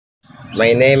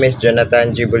My name is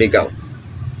Jonathan G. Buligao.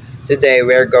 Today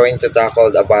we are going to tackle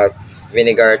about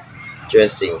vinegar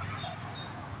dressing.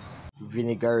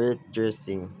 Vinaigrette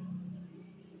dressing.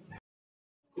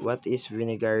 What is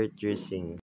vinaigrette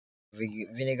dressing?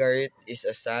 Vinaigrette is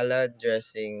a salad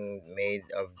dressing made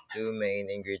of two main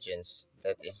ingredients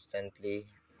that instantly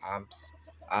amps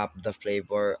up the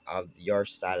flavor of your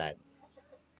salad.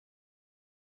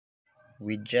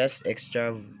 With just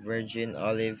extra virgin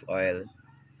olive oil,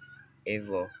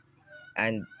 Evo,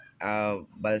 and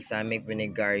balsamic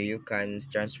vinegar, you can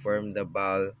transform the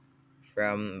bowl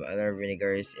from other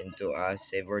vinegars into a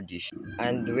savory dish.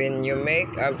 And when you make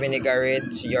a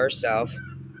vinaigrette yourself,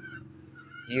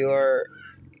 you're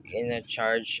in a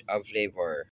charge of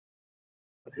flavor.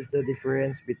 What is the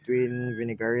difference between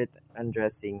vinaigrette and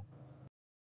dressing?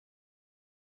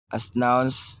 As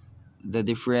nouns, the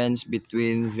difference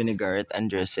between vinaigrette and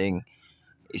dressing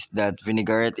is that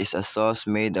vinaigrette is a sauce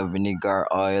made of vinegar,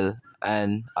 oil,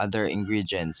 and other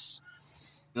ingredients,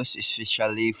 used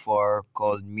especially for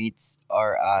cold meats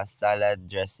or a salad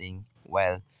dressing,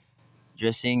 while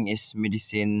dressing is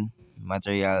medicine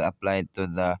material applied to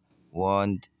the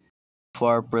wound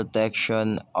for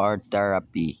protection or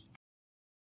therapy.